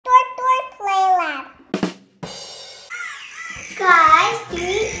Guys, do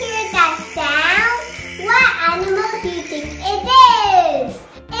you hear that sound? What animal do you think it is?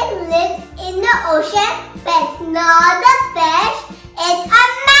 It lives in the ocean, but it's not a fish. It's a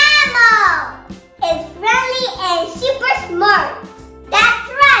mammal. It's friendly and super smart. That's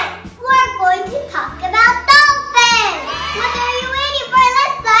right. We're going to talk about dolphins. What are you waiting for?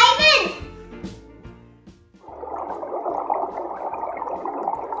 Let's dive in.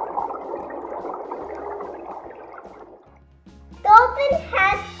 Dolphin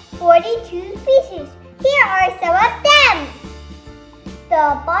has 42 species. Here are some of them. The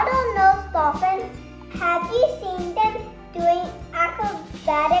bottlenose dolphin. Have you seen them doing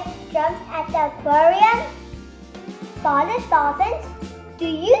acrobatic jumps at the aquarium? Spotted dolphins. Do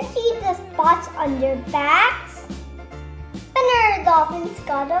you see the spots on their backs? Spinner dolphins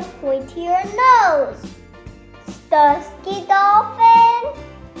got a pointier nose. Dusky dolphin.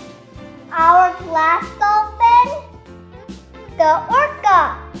 Hourglass dolphin. The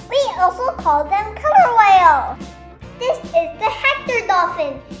orca. We also call them killer whale. This is the Hector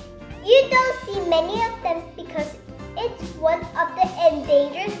dolphin. You don't see many of them because it's one of the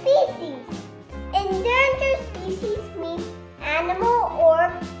endangered species. Endangered species means animal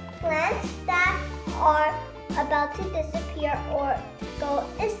or plants that are about to disappear or go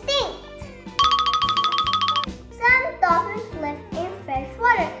extinct. Some dolphins live in fresh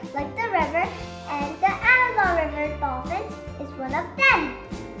water, like the river, and the Amazon River dolphin is one of them.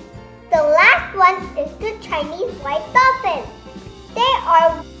 The last one is the Chinese white dolphin. They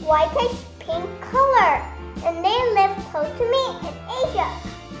are whitish pink color, and they live close to me in Asia.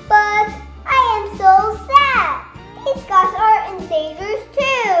 But I am so sad. These guys are endangered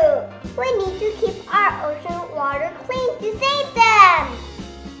too. We need to keep our ocean water clean to save them.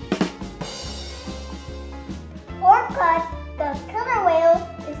 Orca, the killer whale,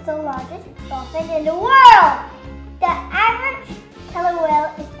 is the largest dolphin in the world. The average killer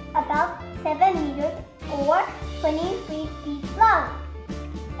whale is about 7 meters or 23 feet long.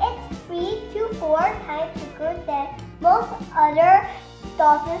 It's 3 to 4 times bigger than most other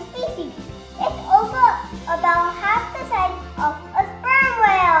dolphin species. It's also about half the size of a sperm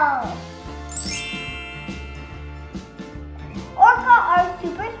whale. Orca are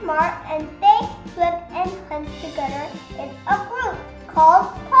super smart and they swim and hunt together in a group called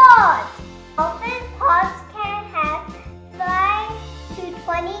pods. Dolphin pods can have 5 to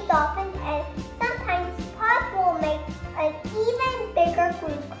 20 dolphins, and sometimes pods will make an even bigger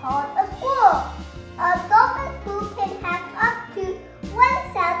group called a school. A dolphin school can have up to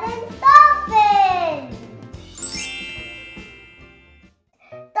 1,000 dolphins.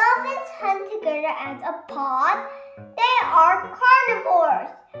 Dolphins hunt together as a pod. They are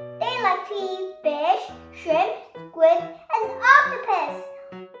carnivores. They like to eat fish, shrimp, squid, and octopus.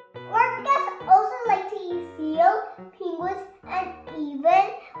 Orcas also like to eat seal, penguins, and even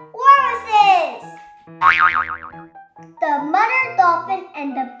walruses. The mother dolphin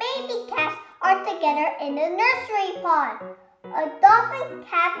and the baby calves are together in a nursery pond. A dolphin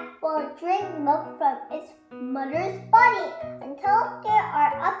calf will drink milk from its mother's body until they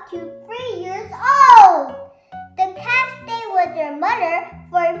are up to 3 years old. The calves stay with their mother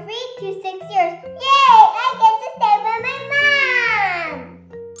for 3 to 6 years. Yay! I get to stay with my mom!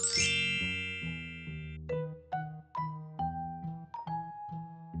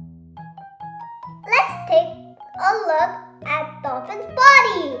 Let's take a look at dolphins'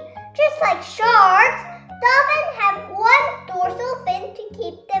 body. Just like sharks, dolphins have one dorsal fin to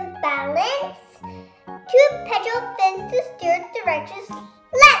keep them balanced, 2 pectoral fins to steer directions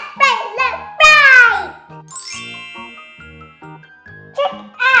left, right, left, right. Check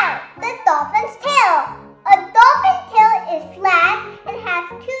out the dolphin's tail. A dolphin tail is flat and has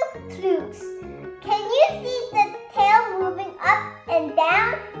 2 flukes. Can you see the tail moving up and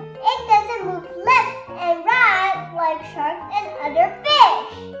down? It doesn't move left and right like sharks and other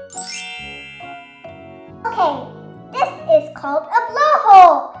fish. Okay, this is called a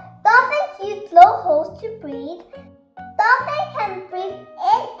blowhole. Dolphins use blowholes to breathe. Dolphins can breathe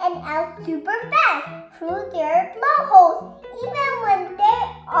in and out super fast through their blowholes, even when they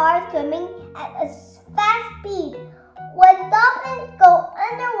are swimming at a fast speed. When dolphins go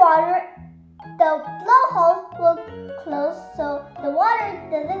underwater, the blowholes will close so the water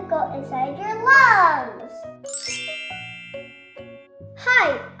doesn't go inside your lungs.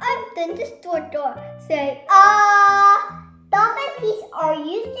 Hi, I'm Dentist Toltol. Say ah. Dolphin teeth are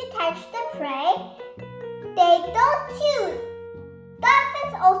used to catch the prey. They don't chew.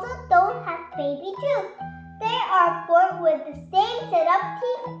 Dolphins also don't have baby teeth. They are born with the same set of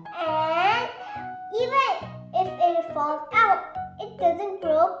teeth, and even if it falls out, it doesn't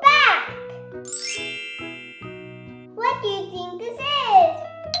grow back. What do you think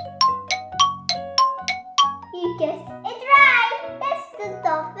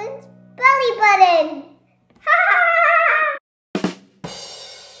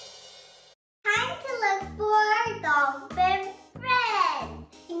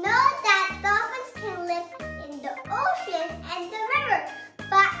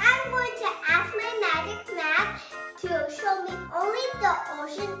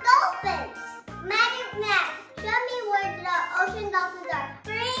ocean dolphins. Magic Mac, show me where the ocean dolphins are.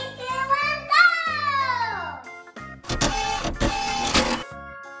 3, 2, 1, go!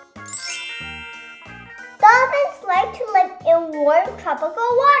 Dolphins like to live in warm tropical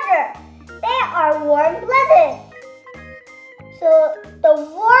water. They are warm-blooded. So the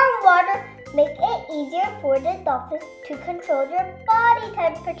warm water makes it easier for the dolphins to control their body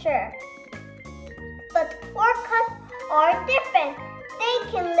temperature. But orcas are different.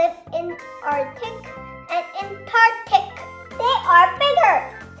 They can live in Arctic and Antarctic. They are bigger,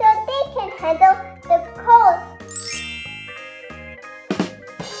 so they can handle the cold.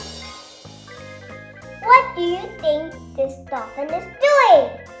 What do you think this dolphin is doing?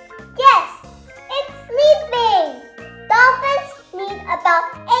 Yes, it's sleeping. Dolphins need about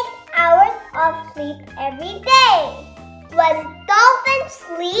 8 hours of sleep every day. When dolphins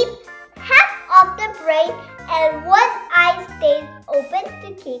sleep, half of the brain and one eye stays open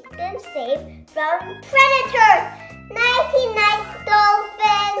to keep them safe from predators. Nighty-night,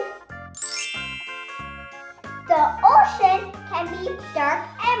 dolphin! The ocean can be dark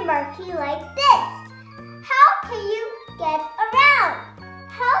and murky like this. How can you get around?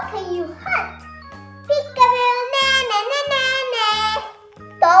 How can you hunt? Peekaboo, na na na na na.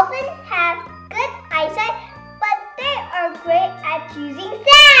 Dolphins have good eyesight, but they are great at using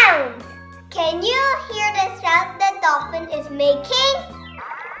sounds. Can you hear the sound the dolphin is making?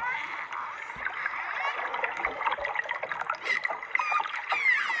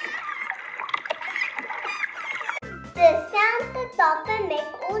 The sound the dolphin makes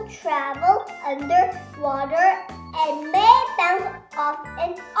will travel underwater and may bounce off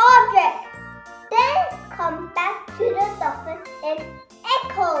an object, then come back to the dolphin and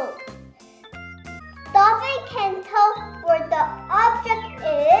echo. Dolphin can tell where the object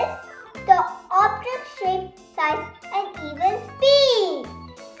is, the object shape, size, and even speed.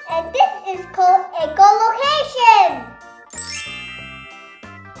 And this is called echolocation.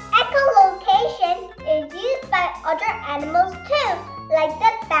 Echolocation is used by other animals too, like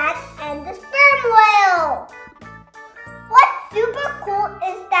the bat and the sperm whale. What's super cool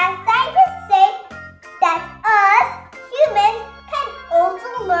is that scientists say that us humans can also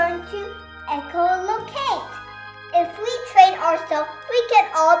learn to echolocate. If we train ourselves, we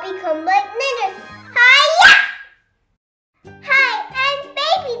can all become like ninjas. Hi-ya! Hi, I'm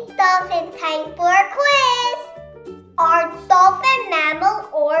Baby Dolphin. Time for a quiz. Are dolphins mammal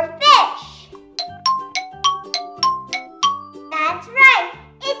or fish? That's right,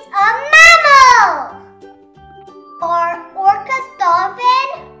 it's a mammal. Are orcas dolphin?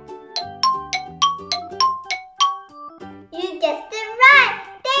 You guessed it right,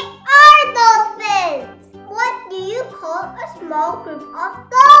 they are dolphins. What do you call a small group of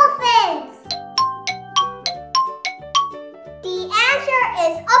dolphins? The answer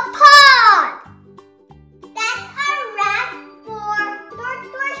is a pod.